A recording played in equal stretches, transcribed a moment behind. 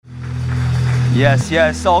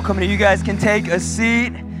Yes, all coming. You guys can take a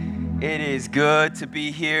seat. It is good to be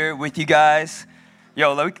here with you guys.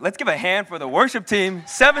 Yo, let's give a hand for the worship team,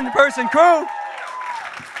 7-person crew.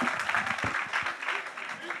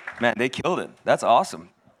 Man, they killed it. That's awesome.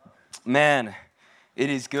 Man, it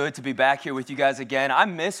is good to be back here with you guys again. I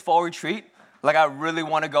miss fall retreat. Like, I really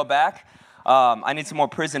want to go back. I need some more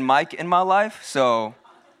prison mic in my life,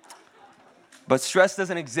 but stress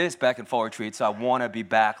doesn't exist back in fall retreat, so I want to be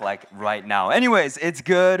back like right now. Anyways, it's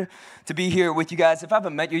good to be here with you guys. If I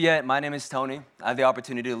haven't met you yet, my name is Tony. I have the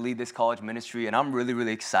opportunity to lead this college ministry, and I'm really,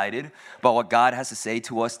 really excited about what God has to say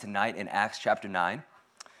to us tonight in Acts chapter 9.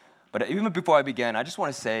 But even before I begin, I just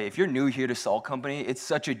want to say, if you're new here to Salt Company, it's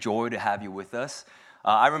such a joy to have you with us.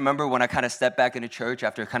 I remember when I kind of stepped back into church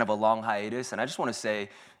after kind of a long hiatus, and I just want to say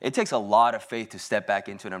it takes a lot of faith to step back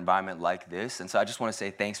into an environment like this, and so I just want to say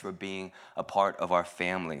thanks for being a part of our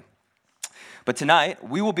family. But tonight,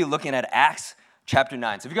 we will be looking at Acts chapter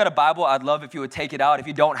 9. So if you got a Bible, I'd love if you would take it out. If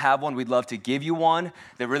you don't have one, we'd love to give you one.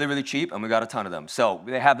 They're really, really cheap, and we got a ton of them. So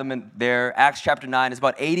they have them in there. Acts chapter 9 is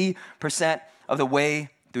about 80% of the way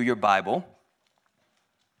through your Bible.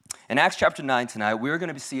 In Acts chapter 9 tonight, we're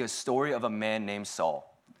going to see a story of a man named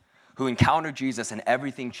Saul who encountered Jesus and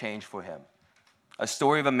everything changed for him. A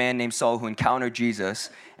story of a man named Saul who encountered Jesus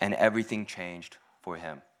and everything changed for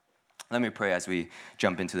him. Let me pray as we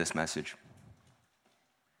jump into this message.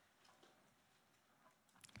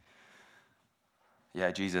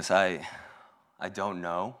 Yeah, Jesus, I don't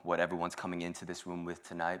know what everyone's coming into this room with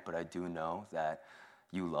tonight, but I do know that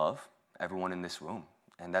you love everyone in this room,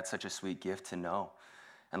 and that's such a sweet gift to know.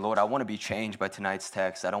 And Lord, I want to be changed by tonight's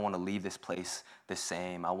text. I don't want to leave this place the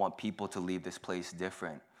same. I want people to leave this place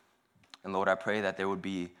different. And Lord, I pray that there would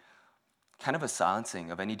be kind of a silencing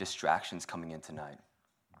of any distractions coming in tonight.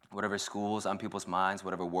 Whatever school's on people's minds,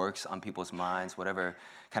 whatever work's on people's minds, whatever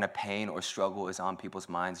kind of pain or struggle is on people's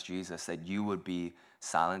minds, Jesus, that you would be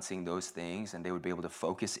silencing those things and they would be able to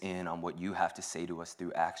focus in on what you have to say to us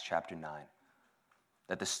through Acts chapter 9.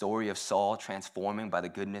 That the story of Saul transforming by the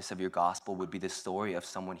goodness of your gospel would be the story of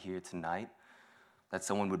someone here tonight. That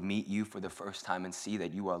someone would meet you for the first time and see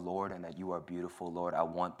that you are Lord and that you are beautiful. Lord, I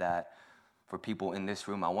want that for people in this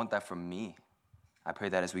room. I want that for me. I pray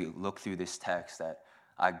that as we look through this text that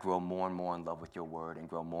I grow more and more in love with your word and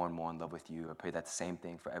grow more and more in love with you. I pray that the same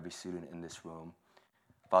thing for every student in this room.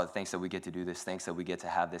 Father, thanks that we get to do this. Thanks that we get to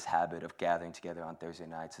have this habit of gathering together on Thursday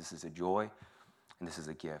nights. This is a joy and this is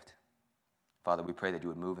a gift. Father, we pray that you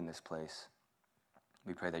would move in this place.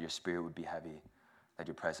 We pray that your spirit would be heavy, that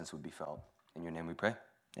your presence would be felt. In your name we pray.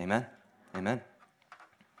 Amen. Amen.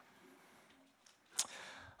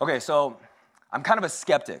 Okay, so I'm kind of a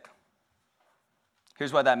skeptic.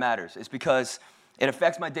 Here's why that matters. It's because it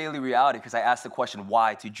affects my daily reality because I ask the question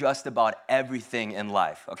why to just about everything in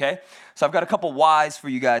life, okay? So I've got a couple whys for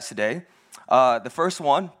you guys today. The first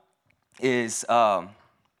one is, why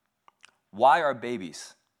are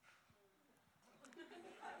babies?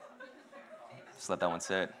 Just let that one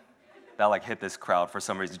sit. That hit this crowd for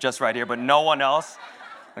some reason, just right here, but no one else.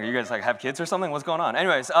 You guys have kids or something? What's going on?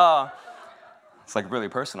 Anyways, it's really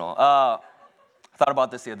personal. I thought about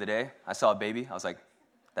this the other day. I saw a baby. I was like,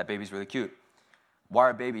 that baby's really cute. Why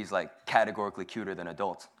are babies categorically cuter than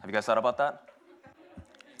adults? Have you guys thought about that?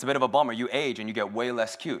 It's a bit of a bummer. You age and you get way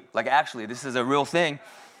less cute. Actually, this is a real thing.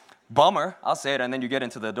 Bummer, I'll say it, and then you get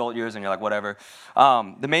into the adult years and you're like, whatever.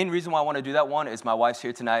 The main reason why I want to do that one is my wife's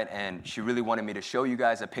here tonight, and she really wanted me to show you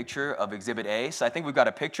guys a picture of Exhibit A. So I think we've got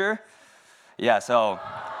a picture. Yeah, so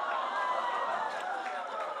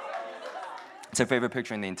it's her favorite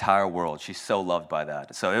picture in the entire world. She's so loved by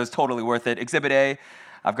that. So it was totally worth it. Exhibit A,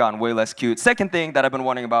 I've gotten way less cute. Second thing that I've been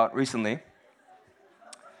wondering about recently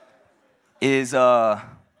is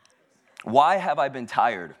why have I been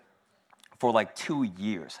tired for 2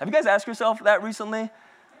 years? Have you guys asked yourself that recently?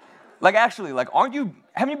 Haven't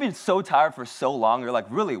you been so tired for so long? You're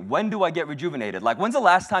really, when do I get rejuvenated? When's the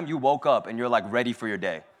last time you woke up and you're ready for your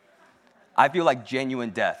day? I feel like genuine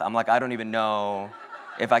death. I'm I don't even know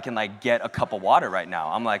if I can get a cup of water right now.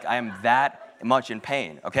 I am that much in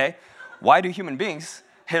pain, okay? Why do human beings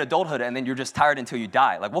hit adulthood and then you're just tired until you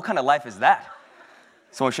die? What kind of life is that?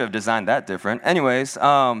 Someone should have designed that different. Anyways, that's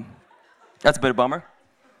a bit of a bummer.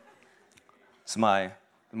 It's more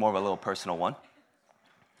of a little personal one.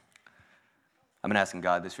 I've been asking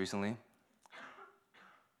God this recently.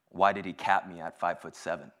 Why did he cap me at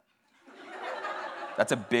 5'7"?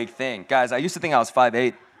 That's a big thing. Guys, I used to think I was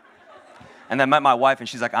 5'8". And then I met my wife and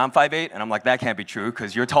she's like, I'm 5'8". And I'm like, that can't be true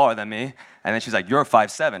because you're taller than me. And then she's like, you're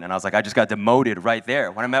 5'7". And I was like, I just got demoted right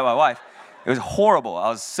there when I met my wife. It was horrible. I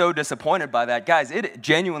was so disappointed by that. Guys, it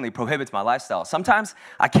genuinely prohibits my lifestyle. Sometimes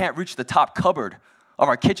I can't reach the top cupboard of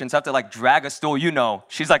our kitchen, so I have to like drag a stool. You know,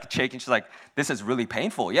 she's like shaking. She's like, this is really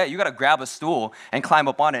painful. Yeah, you got to grab a stool and climb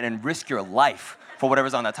up on it and risk your life for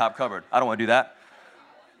whatever's on that top cupboard. I don't want to do that.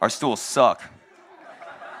 Our stools suck.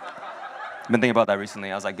 I've been thinking about that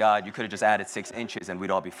recently. I was like, God, you could have just added 6 inches and we'd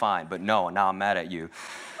all be fine. But no, now I'm mad at you.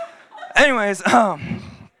 Anyways,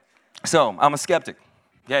 so I'm a skeptic.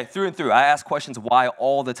 Okay, through and through. I ask questions why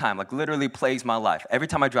all the time, like literally plagues my life. Every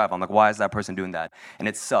time I drive, I'm like, why is that person doing that? And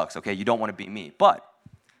it sucks, okay? You don't want to be me. But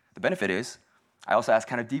the benefit is I also ask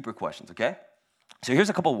kind of deeper questions, okay? So here's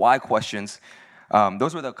a couple why questions.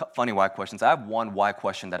 Those were the funny why questions. I have one why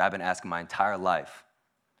question that I've been asking my entire life.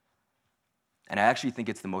 And I actually think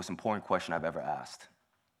it's the most important question I've ever asked.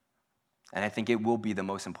 And I think it will be the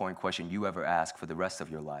most important question you ever ask for the rest of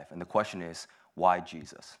your life. And the question is, why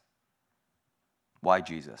Jesus? Why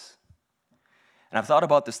Jesus? And I've thought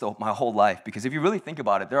about this my whole life, because if you really think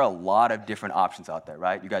about it, there are a lot of different options out there,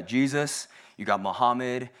 right? You got Jesus, you got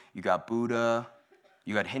Muhammad, you got Buddha,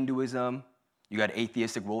 you got Hinduism, you got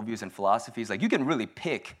atheistic worldviews and philosophies. Like, you can really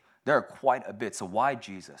pick. There are quite a bit. So why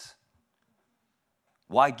Jesus?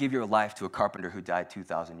 Why give your life to a carpenter who died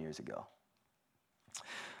 2,000 years ago?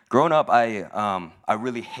 Growing up, I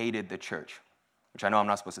really hated the church, which I know I'm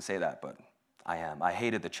not supposed to say that, but I am. I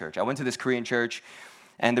hated the church. I went to this Korean church,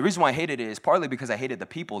 and the reason why I hated it is partly because I hated the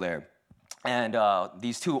people there. And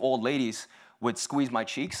these 2 old ladies would squeeze my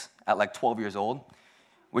cheeks at like 12 years old,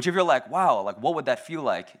 which if you're like, wow, like what would that feel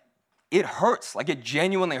like? It hurts. Like, it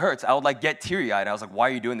genuinely hurts. I would like get teary-eyed. I was like, why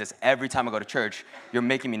are you doing this every time I go to church? You're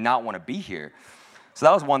making me not want to be here. So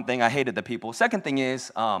that was one thing. I hated the people. Second thing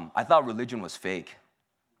is, I thought religion was fake.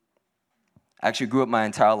 I actually grew up my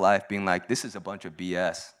entire life being like, this is a bunch of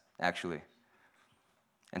BS, actually.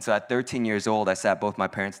 And so at 13 years old, I sat both my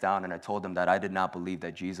parents down and I told them that I did not believe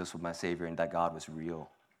that Jesus was my Savior and that God was real.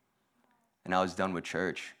 And I was done with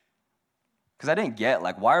church. Because I didn't get,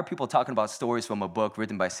 like, why are people talking about stories from a book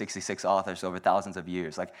written by 66 authors over thousands of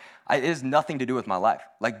years? Like, it has nothing to do with my life.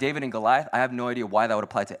 Like David and Goliath, I have no idea why that would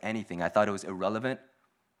apply to anything. I thought it was irrelevant.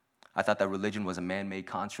 I thought that religion was a man-made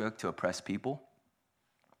construct to oppress people.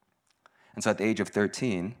 And so at the age of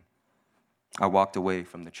 13, I walked away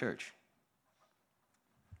from the church.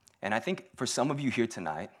 And I think for some of you here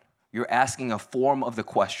tonight, you're asking a form of the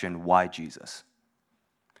question, why Jesus?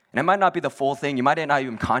 And it might not be the full thing. You might not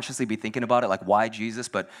even consciously be thinking about it, like, why Jesus?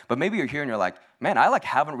 But maybe you're here and you're like, man, I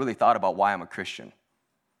haven't really thought about why I'm a Christian.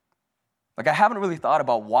 Like, I haven't really thought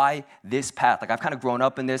about why this path. Like, I've kind of grown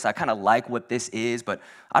up in this. I kind of like what this is, but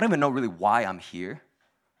I don't even know really why I'm here.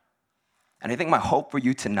 And I think my hope for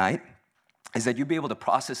you tonight is that you'd be able to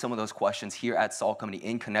process some of those questions here at Salt Company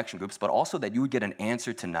in connection groups, but also that you would get an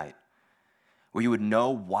answer tonight where you would know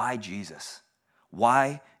why Jesus.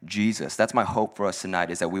 Why Jesus? That's my hope for us tonight,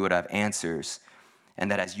 is that we would have answers,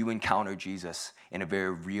 and that as you encounter Jesus in a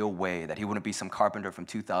very real way, that he wouldn't be some carpenter from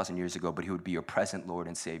 2,000 years ago, but he would be your present Lord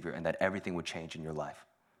and Savior, and that everything would change in your life.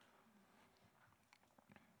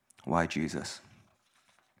 Why Jesus?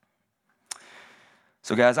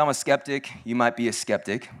 So guys, I'm a skeptic. You might be a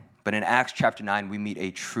skeptic, but in Acts chapter 9, we meet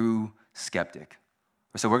a true skeptic.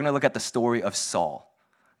 So we're going to look at the story of Saul,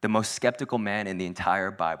 the most skeptical man in the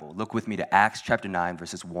entire Bible. Look with me to Acts chapter 9,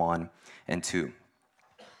 verses 1 and 2.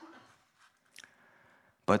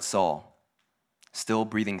 But Saul, still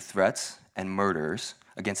breathing threats and murders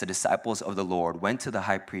against the disciples of the Lord, went to the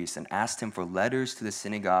high priest and asked him for letters to the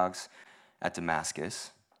synagogues at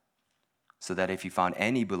Damascus, so that if he found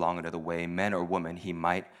any belonging to the way, men or women, he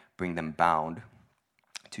might bring them bound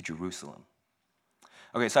to Jerusalem.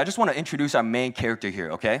 Okay, so I just want to introduce our main character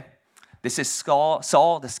here, okay? This is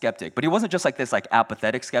Saul the skeptic, but he wasn't just like this like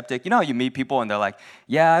apathetic skeptic. You know how you meet people and they're like,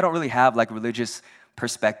 yeah, I don't really have like religious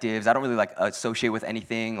perspectives. I don't really like associate with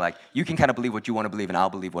anything. Like, you can kind of believe what you want to believe and I'll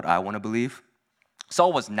believe what I want to believe.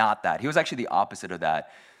 Saul was not that. He was actually the opposite of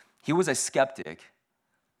that. He was a skeptic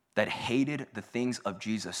that hated the things of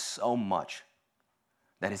Jesus so much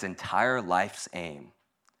that his entire life's aim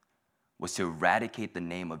was to eradicate the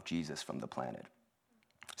name of Jesus from the planet.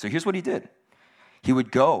 So here's what he did. He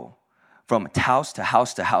would go from house to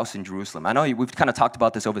house to house in Jerusalem. I know we've kind of talked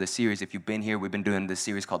about this over the series. If you've been here, we've been doing this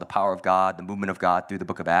series called The Power of God, the Movement of God through the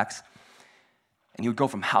book of Acts. And he would go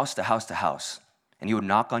from house to house to house, and he would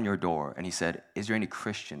knock on your door, and he said, is there any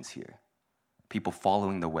Christians here? People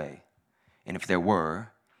following the way. And if there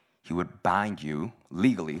were, he would bind you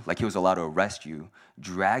legally, like he was allowed to arrest you,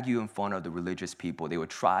 drag you in front of the religious people. They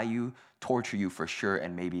would try you, torture you for sure,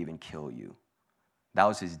 and maybe even kill you. That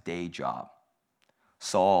was his day job.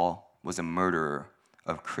 Saul was a murderer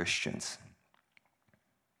of Christians.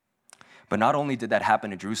 But not only did that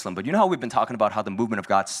happen in Jerusalem, but you know how we've been talking about how the movement of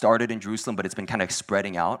God started in Jerusalem, but it's been kind of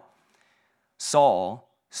spreading out? Saul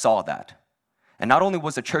saw that. And not only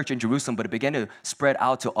was the church in Jerusalem, but it began to spread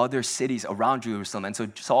out to other cities around Jerusalem. And so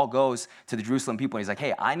Saul goes to the Jerusalem people and he's like,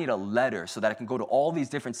 hey, I need a letter so that I can go to all these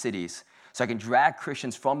different cities so I can drag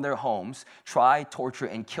Christians from their homes, try, torture,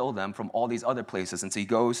 and kill them from all these other places. And so he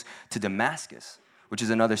goes to Damascus, which is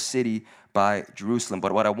another city by Jerusalem.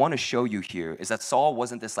 But what I want to show you here is that Saul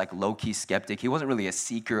wasn't this like low-key skeptic. He wasn't really a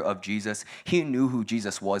seeker of Jesus. He knew who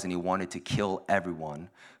Jesus was and he wanted to kill everyone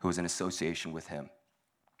who was in association with him.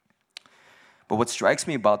 But what strikes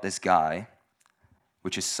me about this guy,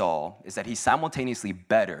 which is Saul, is that he's simultaneously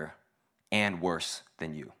better and worse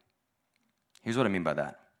than you. Here's what I mean by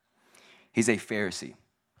that. He's a Pharisee,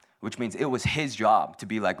 which means it was his job to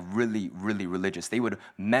be like really, really religious. They would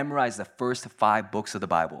memorize the first 5 books of the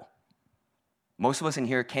Bible. Most of us in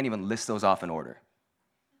here can't even list those off in order.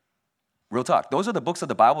 Real talk. Those are the books of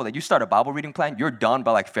the Bible that you start a Bible reading plan, you're done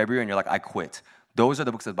by like February and you're like, I quit. Those are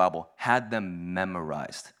the books of the Bible. Had them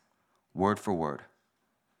memorized, word for word.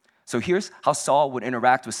 So here's how Saul would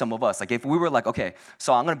interact with some of us. Like if we were like, okay,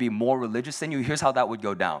 Saul, I'm going to be more religious than you, here's how that would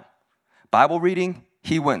go down. Bible reading,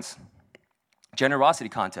 he wins. Generosity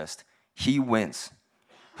contest, he wins.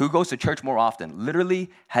 Who goes to church more often? Literally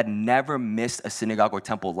had never missed a synagogue or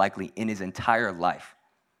temple likely in his entire life.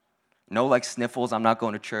 No like sniffles, I'm not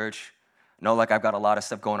going to church. No like I've got a lot of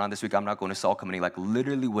stuff going on this week, I'm not going to Saul Company. Like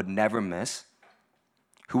literally would never miss.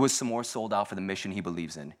 Who was some more sold out for the mission he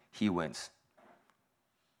believes in? He wins.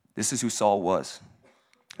 This is who Saul was.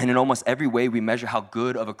 And in almost every way we measure how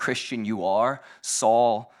good of a Christian you are,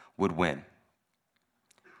 Saul would win.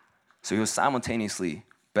 So he was simultaneously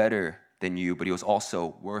better than you, but he was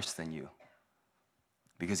also worse than you.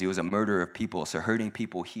 Because he was a murderer of people. So hurting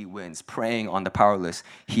people, he wins. Preying on the powerless,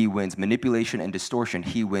 he wins. Manipulation and distortion,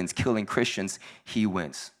 he wins. Killing Christians, he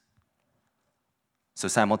wins. So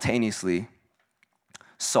simultaneously,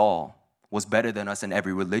 Saul was better than us in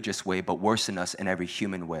every religious way, but worse than us in every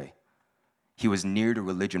human way. He was near to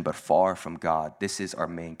religion, but far from God. This is our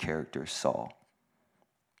main character, Saul,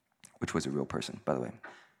 which was a real person, by the way.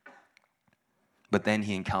 But then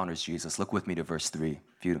he encounters Jesus. Look with me to verse 3,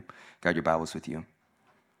 if you got your Bibles with you.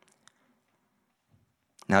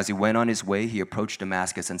 Now as he went on his way, he approached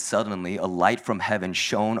Damascus, and suddenly a light from heaven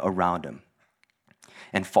shone around him.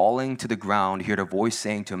 And falling to the ground, he heard a voice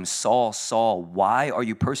saying to him, Saul, Saul, why are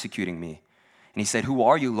you persecuting me? And he said, who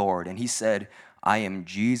are you, Lord? And he said, I am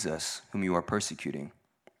Jesus, whom you are persecuting.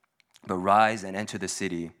 But rise and enter the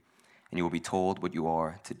city, and you will be told what you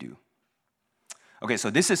are to do. Okay,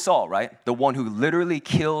 so this is Saul, right? The one who literally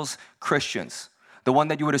kills Christians. The one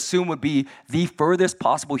that you would assume would be the furthest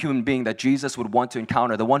possible human being that Jesus would want to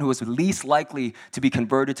encounter. The one who is least likely to be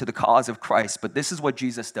converted to the cause of Christ. But this is what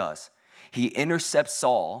Jesus does. He intercepts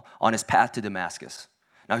Saul on his path to Damascus.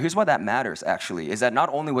 Now, here's why that matters, actually, is that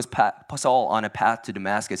not only was Saul on a path to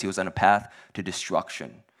Damascus, he was on a path to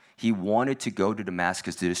destruction. He wanted to go to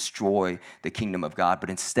Damascus to destroy the kingdom of God,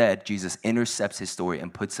 but instead, Jesus intercepts his story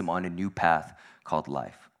and puts him on a new path called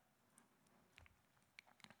life.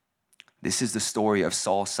 This is the story of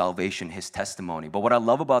Saul's salvation, his testimony. But what I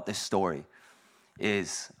love about this story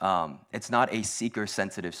is it's not a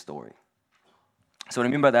seeker-sensitive story. So what I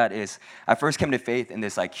mean by that is I first came to faith in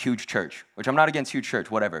this like huge church, which I'm not against huge church,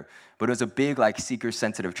 whatever, but it was a big like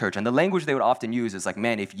seeker-sensitive church. And the language they would often use is like,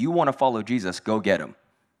 man, if you want to follow Jesus, go get him.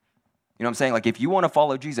 You know what I'm saying? Like if you want to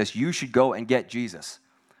follow Jesus, you should go and get Jesus.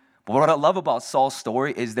 But what I love about Saul's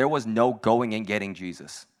story is there was no going and getting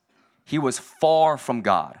Jesus. He was far from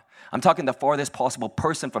God. I'm talking the farthest possible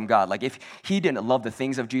person from God. Like if he didn't love the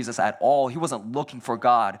things of Jesus at all, he wasn't looking for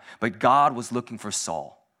God, but God was looking for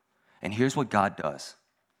Saul. And here's what God does,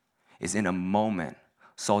 is in a moment,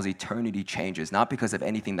 Saul's eternity changes, not because of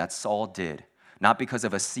anything that Saul did, not because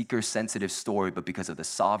of a seeker-sensitive story, but because of the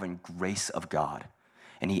sovereign grace of God.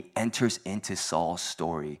 And he enters into Saul's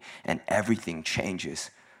story, and everything changes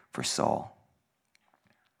for Saul.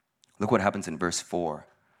 Look what happens in verse 4.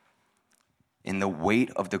 In the weight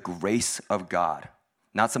of the grace of God,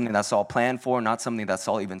 not something that Saul planned for, not something that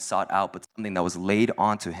Saul even sought out, but something that was laid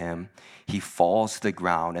onto him, he falls to the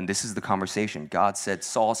ground. And this is the conversation. God said,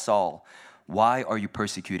 Saul, Saul, why are you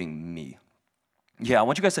persecuting me? Yeah, I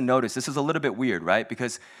want you guys to notice this is a little bit weird, right?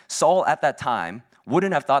 Because Saul at that time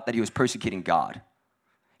wouldn't have thought that he was persecuting God.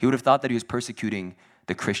 He would have thought that he was persecuting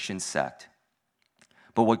the Christian sect.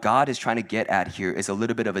 But what God is trying to get at here is a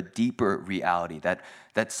little bit of a deeper reality,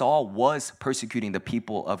 that Saul was persecuting the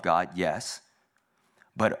people of God, yes,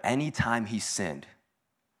 but anytime he sinned,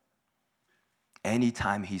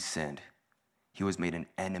 he was made an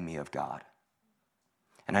enemy of God.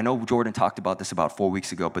 And I know Jordan talked about this about 4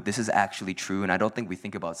 weeks ago, but this is actually true, and I don't think we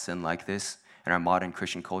think about sin like this in our modern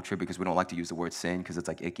Christian culture because we don't like to use the word sin because it's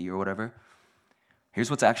like icky or whatever. Here's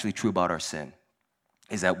what's actually true about our sin,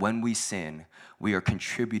 is that when we sin, we are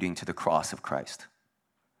contributing to the cross of Christ.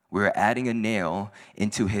 We're adding a nail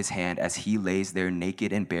into his hand as he lays there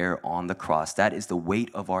naked and bare on the cross. That is the weight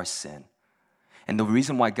of our sin. And the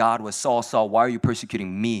reason why God was, Saul, Saul, why are you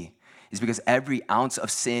persecuting me? Is because every ounce of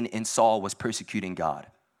sin in Saul was persecuting God.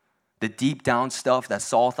 The deep down stuff that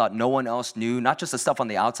Saul thought no one else knew, not just the stuff on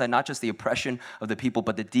the outside, not just the oppression of the people,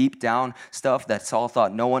 but the deep down stuff that Saul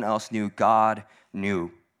thought no one else knew, God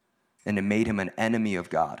knew. And it made him an enemy of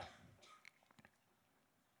God.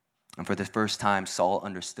 And for the first time, Saul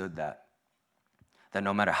understood that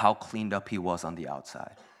no matter how cleaned up he was on the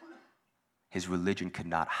outside, his religion could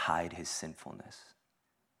not hide his sinfulness.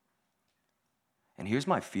 And here's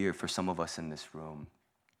my fear for some of us in this room,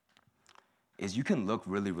 is you can look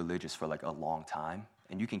really religious for like a long time,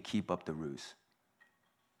 and you can keep up the ruse.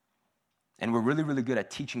 And we're really, really good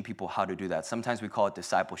at teaching people how to do that. Sometimes we call it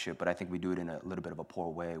discipleship, but I think we do it in a little bit of a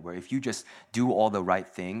poor way, where if you just do all the right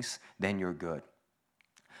things, then you're good.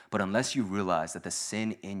 But unless you realize that the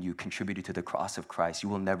sin in you contributed to the cross of Christ, you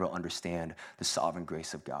will never understand the sovereign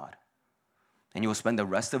grace of God. And you will spend the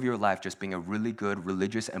rest of your life just being a really good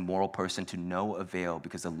religious and moral person to no avail,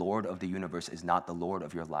 because the Lord of the universe is not the Lord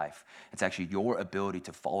of your life. It's actually your ability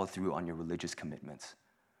to follow through on your religious commitments.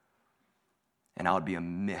 And I would be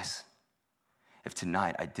amiss if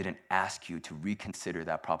tonight I didn't ask you to reconsider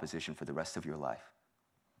that proposition for the rest of your life.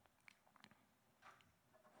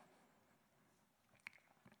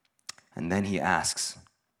 And then he asks,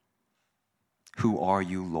 "Who are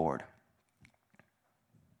you, Lord?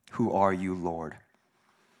 Who are you, Lord?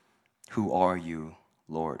 Who are you,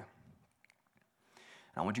 Lord?"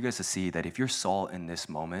 And I want you guys to see that if you're Saul in this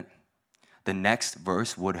moment, the next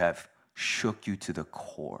verse would have shook you to the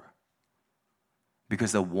core.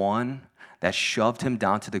 Because the one that shoved him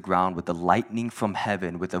down to the ground with the lightning from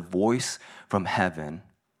heaven, with a voice from heaven,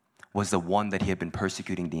 was the one that he had been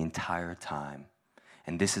persecuting the entire time.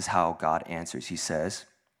 And this is how God answers. He says,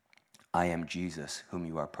 "I am Jesus, whom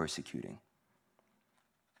you are persecuting."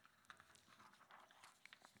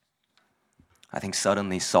 I think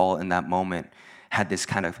suddenly Saul in that moment had this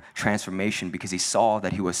kind of transformation because he saw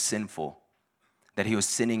that he was sinful, that he was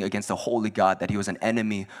sinning against a holy God, that he was an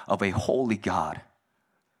enemy of a holy God.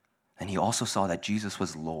 And he also saw that Jesus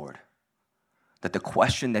was Lord, that the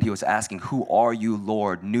question that he was asking, "Who are you,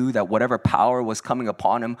 Lord?" knew that whatever power was coming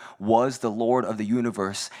upon him was the Lord of the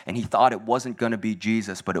universe, and he thought it wasn't going to be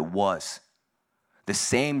Jesus, but it was. The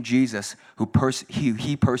same Jesus who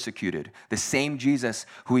he persecuted, the same Jesus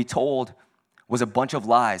who he told was a bunch of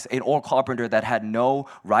lies, an old carpenter that had no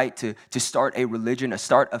right to start a religion, to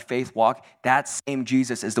start a faith walk. That same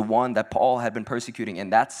Jesus is the one that Paul had been persecuting,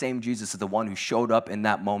 and that same Jesus is the one who showed up in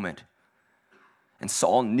that moment. And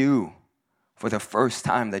Saul knew for the first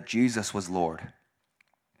time that Jesus was Lord.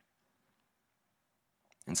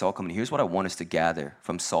 And Saul, here's what I want us to gather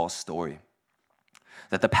from Saul's story.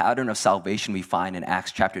 That the pattern of salvation we find in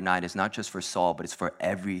Acts chapter 9 is not just for Saul, but it's for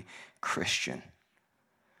every Christian.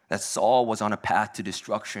 That Saul was on a path to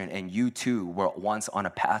destruction, and you too were once on a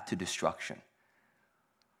path to destruction.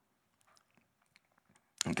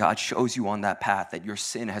 And God shows you on that path that your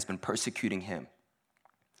sin has been persecuting him.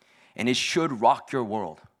 And it should rock your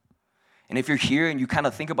world. And if you're here and you kind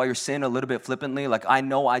of think about your sin a little bit flippantly, like, I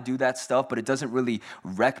know I do that stuff, but it doesn't really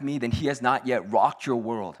wreck me, then he has not yet rocked your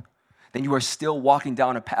world. Then you are still walking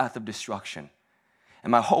down a path of destruction.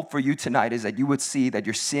 And my hope for you tonight is that you would see that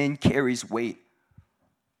your sin carries weight.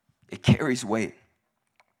 It carries weight.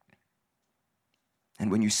 And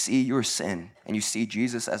when you see your sin and you see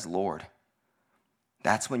Jesus as Lord,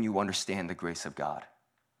 that's when you understand the grace of God.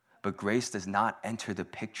 But grace does not enter the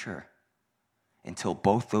picture until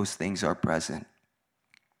both those things are present.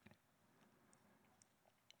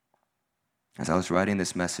 As I was writing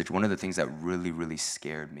this message, one of the things that really, really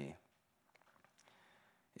scared me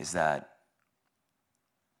is that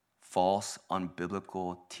false,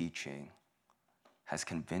 unbiblical teaching has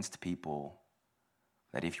convinced people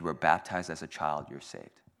that if you were baptized as a child, you're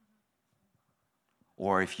saved.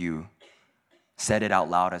 Or if you said it out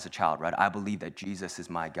loud as a child, right? I believe that Jesus is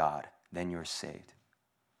my God, then you're saved.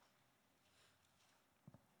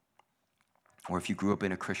 Or if you grew up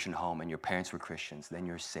in a Christian home and your parents were Christians, then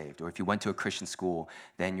you're saved. Or if you went to a Christian school,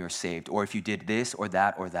 then you're saved. Or if you did this or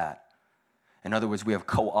that or that. In other words, we have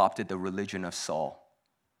co-opted the religion of Saul.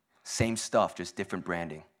 Same stuff, just different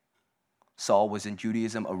branding. Saul was in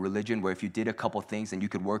Judaism, a religion where if you did a couple things, then you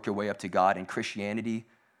could work your way up to God. And Christianity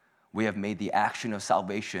we have made the action of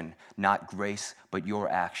salvation not grace, but your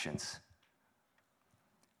actions.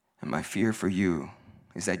 And my fear for you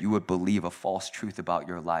is that you would believe a false truth about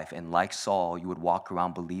your life, and like Saul, you would walk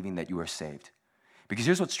around believing that you are saved. Because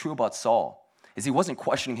here's what's true about Saul, is he wasn't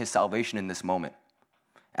questioning his salvation in this moment.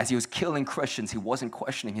 As he was killing Christians, he wasn't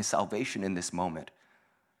questioning his salvation in this moment.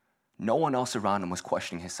 No one else around him was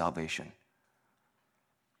questioning his salvation.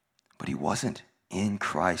 But he wasn't in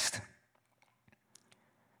Christ.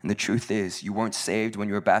 And the truth is, you weren't saved when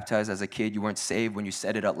you were baptized as a kid. You weren't saved when you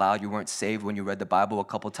said it out loud. You weren't saved when you read the Bible a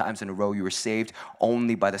couple times in a row. You were saved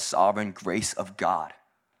only by the sovereign grace of God.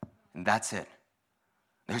 And that's it.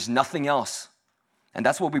 There's nothing else. And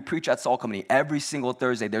that's what we preach at Salt Company every single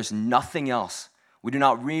Thursday. There's nothing else. We do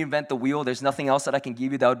not reinvent the wheel. There's nothing else that I can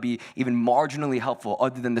give you that would be even marginally helpful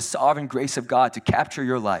other than the sovereign grace of God to capture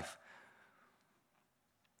your life.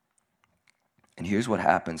 And here's what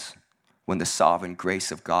happens. When the sovereign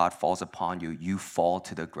grace of God falls upon you, you fall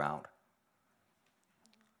to the ground.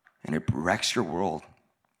 And it wrecks your world.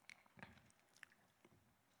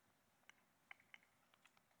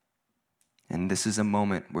 And this is a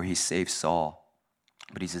moment where he saves Saul.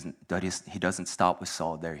 But he doesn't stop with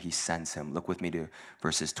Saul there. He sends him. Look with me to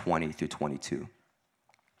verses 20 through 22.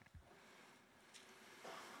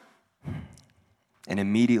 And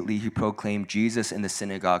immediately he proclaimed Jesus in the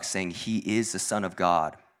synagogue, saying, "He is the Son of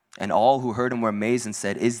God." And all who heard him were amazed and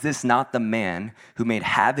said, "Is this not the man who made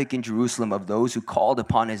havoc in Jerusalem of those who called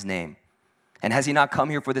upon his name? And has he not come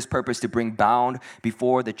here for this purpose, to bring bound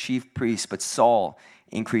before the chief priests?" But Saul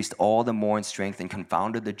increased all the more in strength and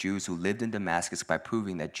confounded the Jews who lived in Damascus by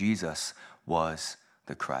proving that Jesus was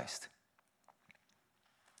the Christ.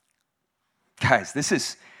 Guys, this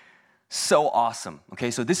is so awesome.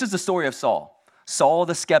 Okay, so this is the story of Saul. Saul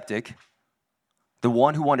the skeptic, the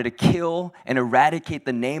one who wanted to kill and eradicate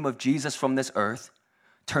the name of Jesus from this earth,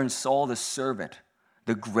 turned Saul the servant,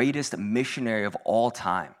 the greatest missionary of all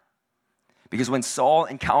time. Because when Saul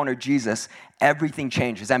encountered Jesus, everything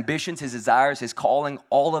changed. His ambitions, his desires, his calling,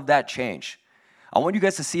 all of that changed. I want you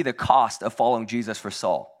guys to see the cost of following Jesus for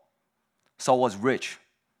Saul. Saul was rich.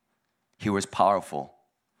 He was powerful.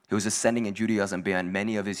 He was ascending in Judaism beyond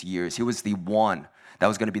many of his years. He was the one that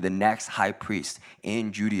was going to be the next high priest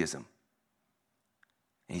in Judaism.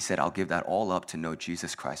 And he said, "I'll give that all up to know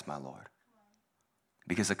Jesus Christ, my Lord."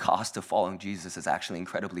 Because the cost of following Jesus is actually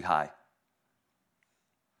incredibly high.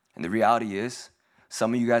 And the reality is,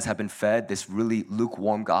 some of you guys have been fed this really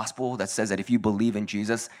lukewarm gospel that says that if you believe in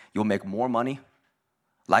Jesus, you'll make more money,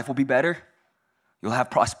 life will be better, you'll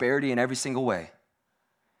have prosperity in every single way.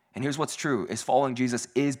 And here's what's true, is following Jesus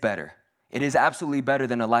is better. It is absolutely better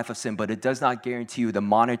than a life of sin, but it does not guarantee you the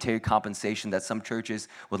monetary compensation that some churches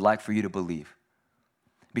would like for you to believe.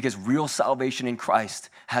 Because real salvation in Christ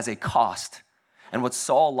has a cost. And what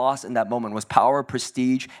Saul lost in that moment was power,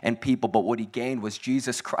 prestige, and people, but what he gained was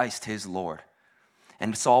Jesus Christ, his Lord.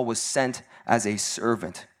 And Saul was sent as a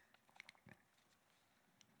servant.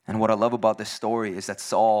 And what I love about this story is that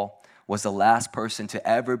Saul was the last person to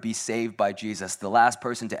ever be saved by Jesus, the last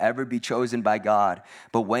person to ever be chosen by God.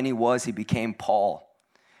 But when he was, he became Paul.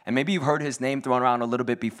 And maybe you've heard his name thrown around a little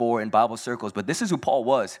bit before in Bible circles, but this is who Paul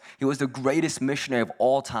was. He was the greatest missionary of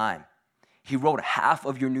all time. He wrote half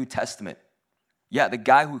of your New Testament. Yeah, the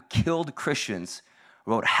guy who killed Christians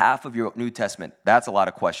wrote half of your New Testament. That's a lot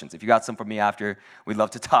of questions. If you got some for me after, we'd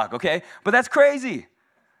love to talk, okay? But that's crazy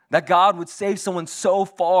that God would save someone so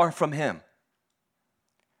far from him.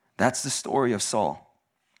 That's the story of Saul.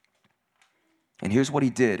 And here's what he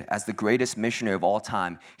did as the greatest missionary of all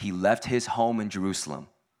time. He left his home in Jerusalem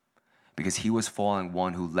because he was following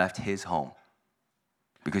one who left his home.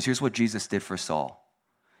 Because here's what Jesus did for Saul,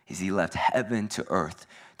 is he left heaven to earth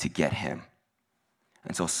to get him.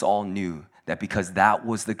 And so Saul knew that because that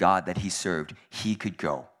was the God that he served, he could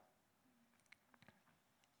go.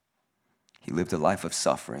 He lived a life of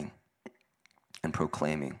suffering and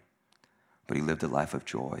proclaiming, but he lived a life of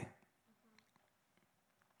joy.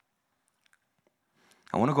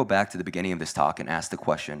 I want to go back to the beginning of this talk and ask the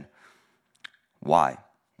question, why?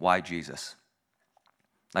 Why Jesus?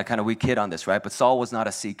 Like kind of we kid on this, right? But Saul was not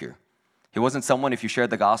a seeker. He wasn't someone, if you shared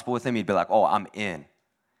the gospel with him, he'd be like, "Oh, I'm in."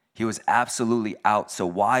 He was absolutely out. So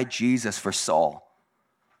why Jesus for Saul?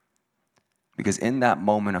 Because in that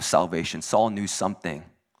moment of salvation, Saul knew something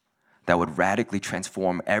that would radically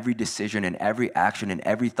transform every decision and every action and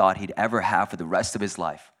every thought he'd ever have for the rest of his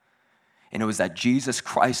life. And it was that Jesus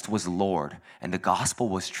Christ was Lord and the gospel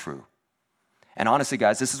was true. And honestly,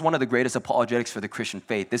 guys, this is one of the greatest apologetics for the Christian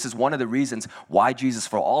faith. This is one of the reasons why Jesus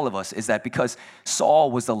for all of us is that because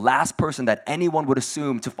Saul was the last person that anyone would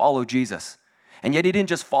assume to follow Jesus. And yet he didn't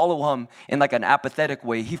just follow him in like an apathetic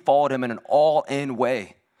way. He followed him in an all-in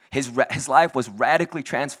way. His life was radically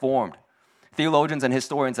transformed. Theologians and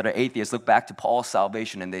historians that are atheists look back to Paul's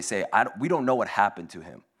salvation and they say, we don't know what happened to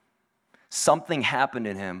him. Something happened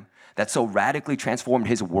in him that so radically transformed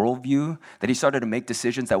his worldview that he started to make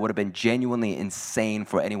decisions that would have been genuinely insane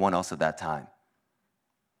for anyone else at that time.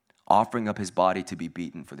 Offering up his body to be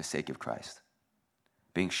beaten for the sake of Christ.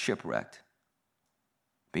 Being shipwrecked.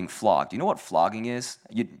 Being flogged. You know what flogging is?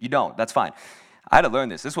 You don't. That's fine. I had to learn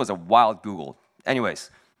this. This was a wild Google. Anyways,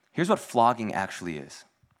 here's what flogging actually is.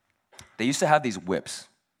 They used to have these whips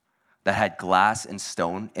that had glass and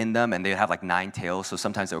stone in them, and they would have like 9 tails, so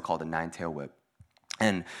sometimes they were called a 9-tail whip.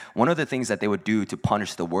 And one of the things that they would do to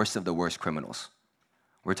punish the worst of the worst criminals,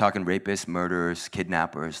 we're talking rapists, murderers,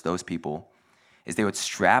 kidnappers, those people, is they would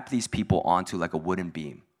strap these people onto like a wooden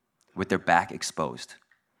beam with their back exposed,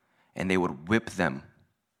 and they would whip them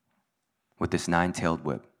with this 9-tailed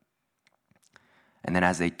whip. And then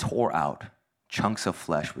as they tore out, chunks of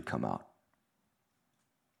flesh would come out.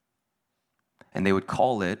 And they would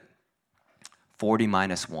call it 40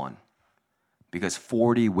 minus 1, because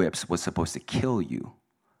 40 whips was supposed to kill you,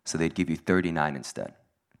 so they'd give you 39 instead.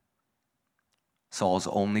 Paul's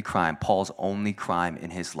only crime in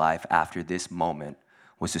his life after this moment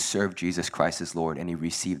was to serve Jesus Christ as Lord, and he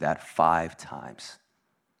received that 5 times.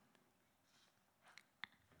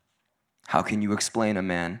 How can you explain a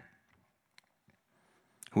man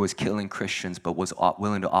who was killing Christians but was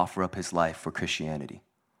willing to offer up his life for Christianity?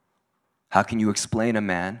 How can you explain a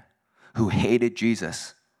man who hated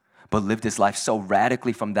Jesus but lived his life so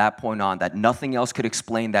radically from that point on that nothing else could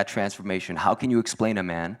explain that transformation? How can you explain a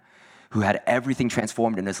man who had everything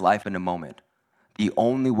transformed in his life in a moment? The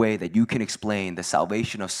only way that you can explain the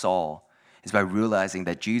salvation of Saul is by realizing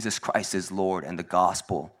that Jesus Christ is Lord and the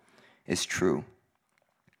gospel is true.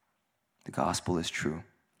 The gospel is true.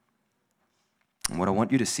 And what I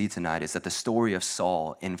want you to see tonight is that the story of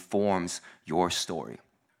Saul informs your story.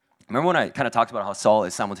 Remember when I kind of talked about how Saul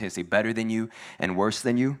is simultaneously better than you and worse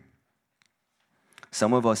than you?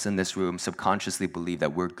 Some of us in this room subconsciously believe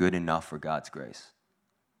that we're good enough for God's grace.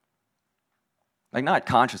 Like, not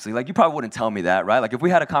consciously. Like, you probably wouldn't tell me that, right? Like, if we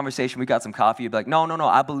had a conversation, we got some coffee, you'd be like, no,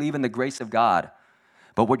 I believe in the grace of God.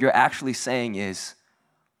 But what you're actually saying is,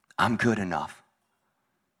 I'm good enough.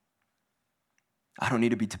 I don't need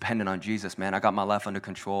to be dependent on Jesus, man. I got my life under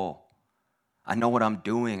control. I know what I'm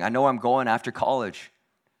doing. I know where I'm going after college.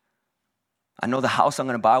 I know the house I'm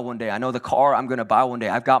going to buy one day. I know the car I'm going to buy one day.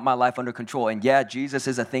 I've got my life under control. And yeah, Jesus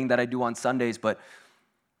is a thing that I do on Sundays, but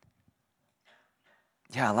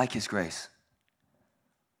yeah, I like his grace.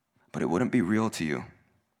 But it wouldn't be real to you.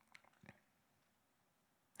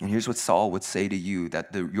 And here's what Saul would say to you,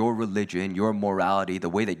 that your religion, your morality, the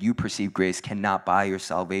way that you perceive grace cannot buy your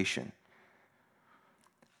salvation.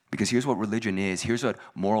 Because here's what religion is. Here's what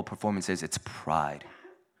moral performance is. It's pride.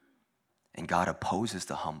 And God opposes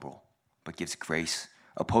the humble, but gives grace,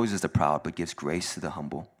 opposes the proud, but gives grace to the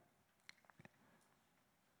humble.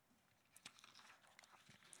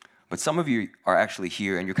 But some of you are actually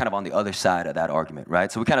here, and you're kind of on the other side of that argument, right?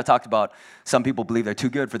 So we kind of talked about some people believe they're too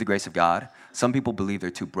good for the grace of God. Some people believe they're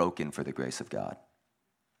too broken for the grace of God.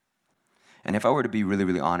 And if I were to be really,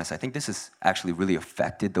 really honest, I think this has actually really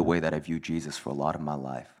affected the way that I view Jesus for a lot of my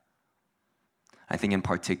life. I think in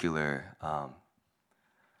particular,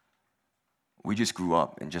 we just grew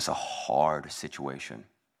up in just a hard situation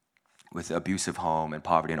with abusive home and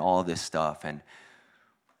poverty and all of this stuff. And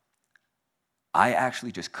I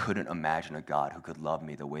actually just couldn't imagine a God who could love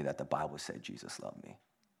me the way that the Bible said Jesus loved me.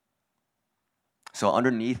 So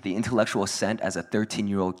underneath the intellectual assent as a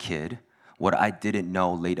 13-year-old kid, what I didn't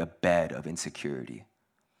know laid a bed of insecurity.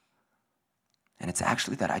 And it's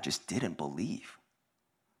actually that I just didn't believe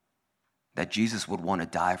that Jesus would want to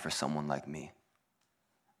die for someone like me.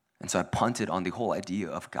 And so I punted on the whole idea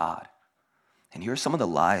of God. And here's some of the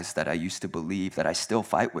lies that I used to believe that I still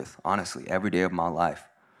fight with, honestly, every day of my life,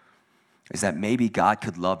 is that maybe God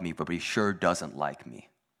could love me, but he sure doesn't like me.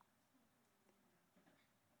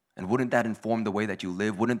 And wouldn't that inform the way that you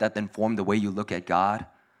live? Wouldn't that inform the way you look at God?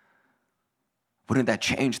 Wouldn't that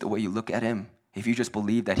change the way you look at him? If you just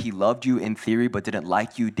believed that he loved you in theory but didn't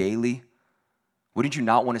like you daily, wouldn't you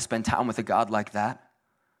not want to spend time with a God like that?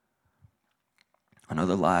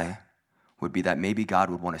 Another lie would be that maybe God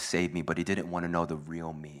would want to save me, but he didn't want to know the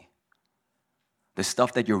real me. The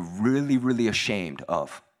stuff that you're really, really ashamed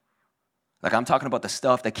of. Like, I'm talking about the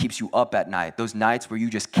stuff that keeps you up at night, those nights where you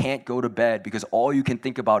just can't go to bed because all you can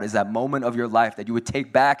think about is that moment of your life that you would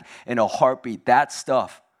take back in a heartbeat. That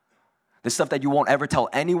stuff. The stuff that you won't ever tell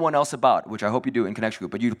anyone else about, which I hope you do in Connection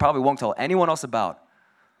Group, but you probably won't tell anyone else about.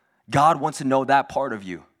 God wants to know that part of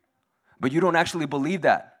you, but you don't actually believe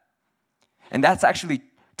that. And that's actually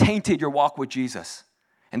tainted your walk with Jesus.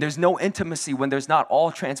 And there's no intimacy when there's not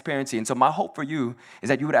all transparency. And so my hope for you is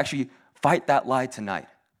that you would actually fight that lie tonight.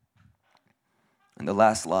 And the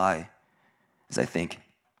last lie is, I think,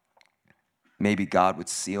 maybe God would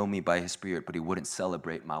seal me by his Spirit, but he wouldn't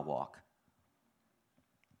celebrate my walk.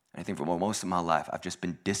 And I think for most of my life, I've just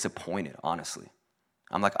been disappointed, honestly.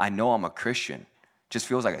 I'm like, I know I'm a Christian. It just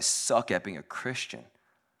feels like I suck at being a Christian.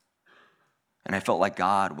 And I felt like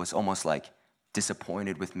God was almost like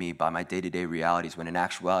disappointed with me by my day-to-day realities, when in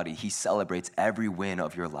actuality, he celebrates every win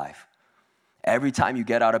of your life. Every time you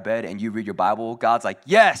get out of bed and you read your Bible, God's like,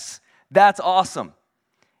 yes, that's awesome.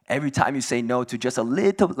 Every time you say no to just a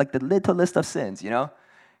little, like the little list of sins,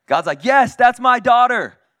 God's like, yes, that's my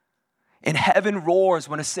daughter. And heaven roars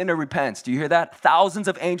when a sinner repents. Do you hear that? Thousands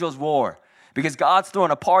of angels roar because God's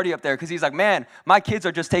throwing a party up there because he's like, man, my kids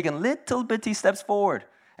are just taking little bitty steps forward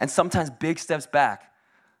and sometimes big steps back.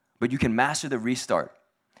 But you can master the restart.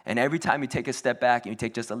 And every time you take a step back and you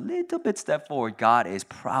take just a little bit step forward, God is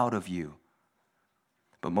proud of you.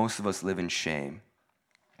 But most of us live in shame,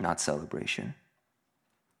 not celebration.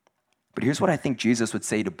 But here's what I think Jesus would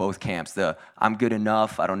say to both camps, the I'm good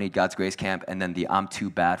enough, I don't need God's grace camp, and then the I'm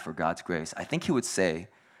too bad for God's grace. I think he would say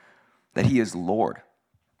that he is Lord,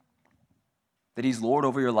 that he's Lord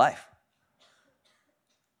over your life.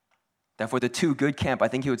 That for the too good camp, I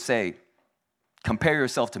think he would say, compare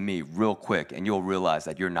yourself to me real quick and you'll realize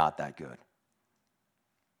that you're not that good.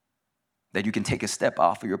 That you can take a step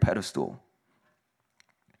off of your pedestal.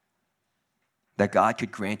 That God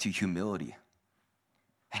could grant you humility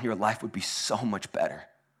and your life would be so much better.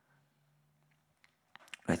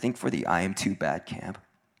 But I think for the I am too bad camp,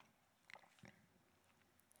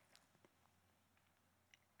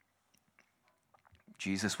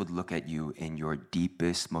 Jesus would look at you in your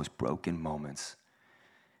deepest, most broken moments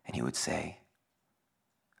and he would say,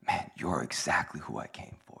 man, you're exactly who I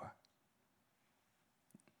came for.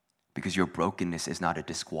 Because your brokenness is not a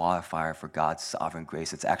disqualifier for God's sovereign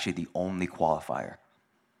grace. It's actually the only qualifier.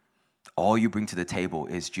 All you bring to the table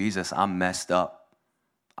is, Jesus, I'm messed up.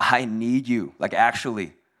 I need you. Like,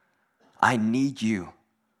 actually, I need you.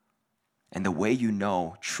 And the way you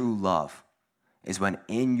know true love is when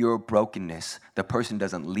in your brokenness, the person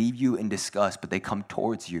doesn't leave you in disgust, but they come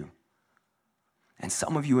towards you. And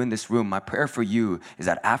some of you in this room, my prayer for you is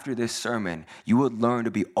that after this sermon, you would learn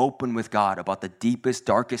to be open with God about the deepest,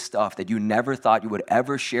 darkest stuff that you never thought you would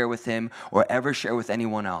ever share with him or ever share with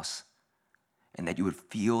anyone else. And that you would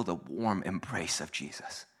feel the warm embrace of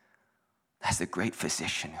Jesus as the great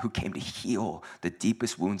physician who came to heal the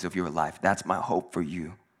deepest wounds of your life. That's my hope for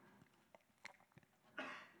you.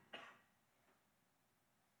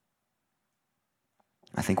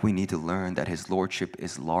 I think we need to learn that his lordship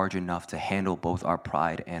is large enough to handle both our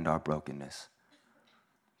pride and our brokenness,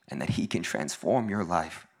 and that he can transform your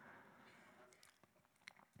life.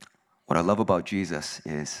 What I love about Jesus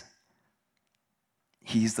is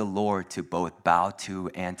he's the Lord to both bow to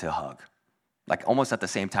and to hug. Like almost at the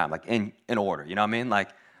same time, like in order, you know what I mean? Like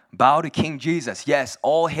bow to King Jesus. Yes,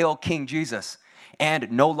 all hail King Jesus.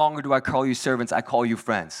 And no longer do I call you servants, I call you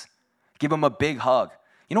friends. Give him a big hug.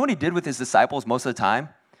 You know what he did with his disciples most of the time?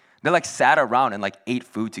 They like sat around and like ate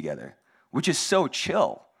food together, which is so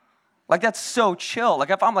chill. Like that's so chill.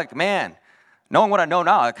 Like if I'm like, man, knowing what I know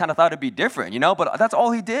now, I kind of thought it'd be different, but that's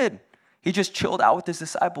all he did. He just chilled out with his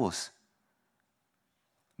disciples.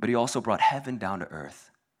 But he also brought heaven down to earth.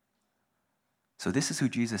 So this is who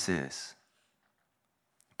Jesus is.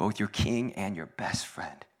 Both your king and your best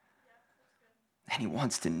friend. And he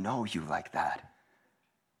wants to know you like that.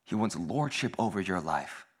 He wants lordship over your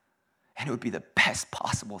life. And it would be the best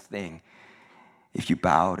possible thing if you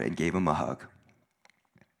bowed and gave him a hug.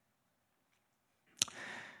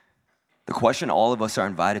 The question all of us are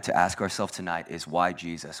invited to ask ourselves tonight is, why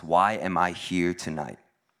Jesus? Why am I here tonight?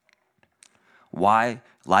 Why,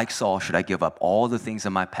 like Saul, should I give up all the things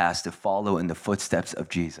in my past to follow in the footsteps of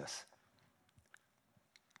Jesus?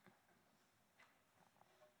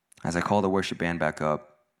 As I call the worship band back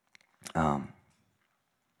up,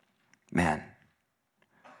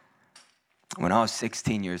 when I was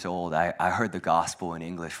 16 years old, I heard the gospel in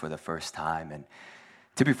English for the first time. And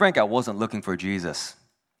to be frank, I wasn't looking for Jesus.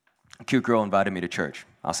 A cute girl invited me to church.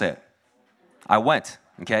 I'll say it. I went,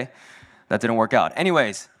 okay? That didn't work out.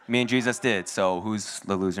 Anyways, me and Jesus did, so who's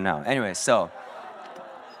the loser now? Anyways, but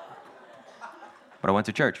I went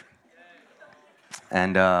to church.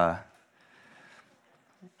 And that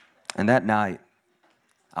night,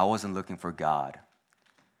 I wasn't looking for God,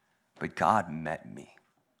 but God met me.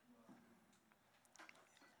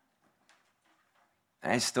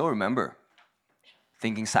 And I still remember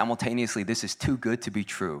thinking simultaneously, this is too good to be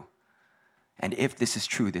true. And if this is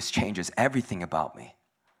true, this changes everything about me.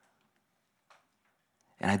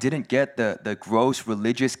 And I didn't get the gross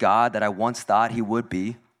religious God that I once thought he would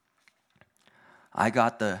be. I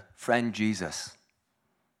got the friend Jesus.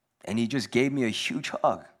 And he just gave me a huge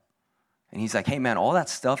hug. And he's like, hey man, all that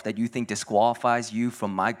stuff that you think disqualifies you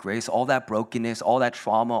from my grace, all that brokenness, all that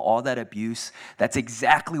trauma, all that abuse, that's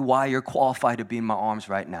exactly why you're qualified to be in my arms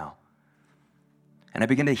right now. And I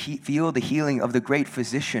began to feel the healing of the great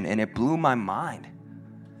physician, and it blew my mind.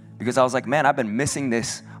 Because I was like, man, I've been missing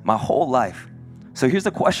this my whole life. So here's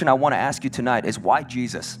the question I want to ask you tonight is why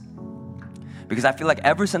Jesus? Because I feel like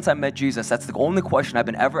ever since I met Jesus, that's the only question I've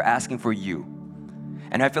been ever asking for you.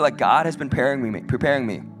 And I feel like God has been preparing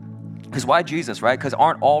me. Because why Jesus, right? Because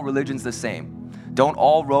aren't all religions the same? Don't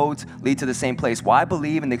all roads lead to the same place? Why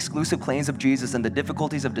believe in the exclusive claims of Jesus and the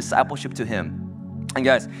difficulties of discipleship to him? And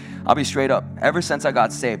guys, I'll be straight up. Ever since I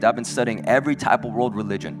got saved, I've been studying every type of world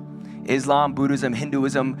religion. Islam, Buddhism,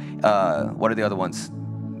 Hinduism, what are the other ones?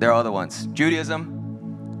 There are other ones.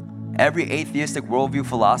 Judaism, every atheistic worldview,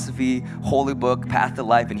 philosophy, holy book, path to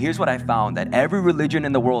life. And here's what I found, that every religion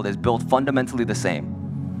in the world is built fundamentally the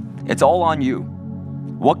same. It's all on you.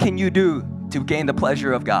 What can you do to gain the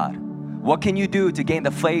pleasure of God? What can you do to gain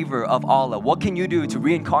the favor of Allah? What can you do to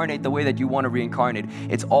reincarnate the way that you want to reincarnate?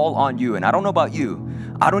 It's all on you. And I don't know about you,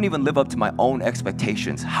 I don't even live up to my own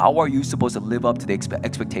expectations. How are you supposed to live up to the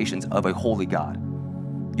expectations of a holy God?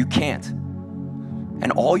 You can't.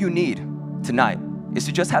 And all you need tonight is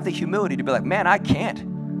to just have the humility to be like, man, I can't.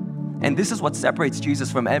 And this is what separates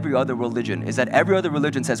Jesus from every other religion, is that every other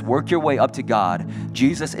religion says, work your way up to God.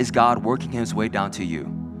 Jesus is God working his way down to you.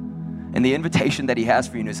 And the invitation that he has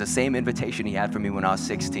for you is the same invitation he had for me when I was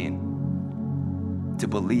 16. To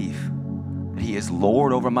believe that he is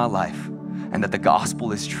Lord over my life and that the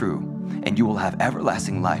gospel is true. And you will have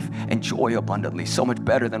everlasting life and joy abundantly, so much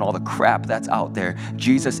better than all the crap that's out there.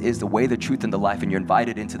 Jesus is the way, the truth, and the life, and you're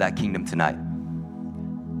invited into that kingdom tonight.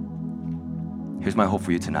 Here's my hope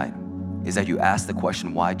for you tonight, is that you ask the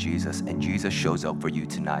question, why Jesus? And Jesus shows up for you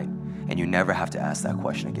tonight, and you never have to ask that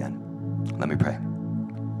question again. Let me pray.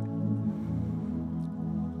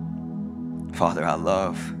 Father, I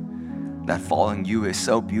love that following you is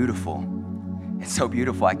so beautiful. It's so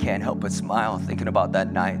beautiful, I can't help but smile thinking about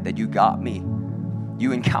that night that you got me.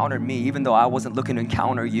 You encountered me even though I wasn't looking to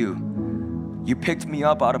encounter you. You picked me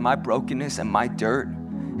up out of my brokenness and my dirt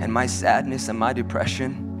and my sadness and my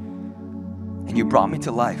depression, and you brought me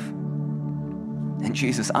to life. And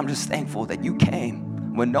Jesus, I'm just thankful that you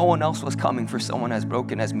came when no one else was coming for someone as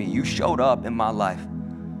broken as me. You showed up in my life.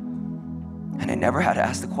 And I never had to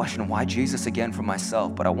ask the question, why Jesus again, for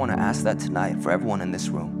myself? But I want to ask that tonight for everyone in this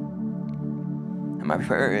room. And my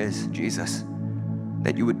prayer is, Jesus,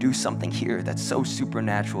 that you would do something here that's so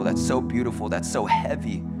supernatural, that's so beautiful, that's so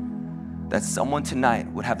heavy, that someone tonight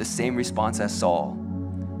would have the same response as Saul,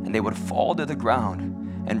 and they would fall to the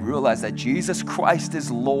ground and realize that Jesus Christ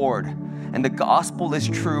is Lord, and the gospel is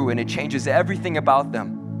true, and it changes everything about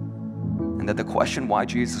them. And that the question why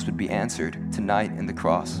Jesus would be answered tonight in the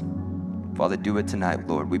cross. Father, do it tonight,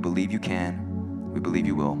 Lord. We believe you can. We believe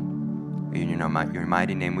you will. In your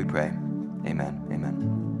mighty name we pray. Amen.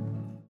 Amen.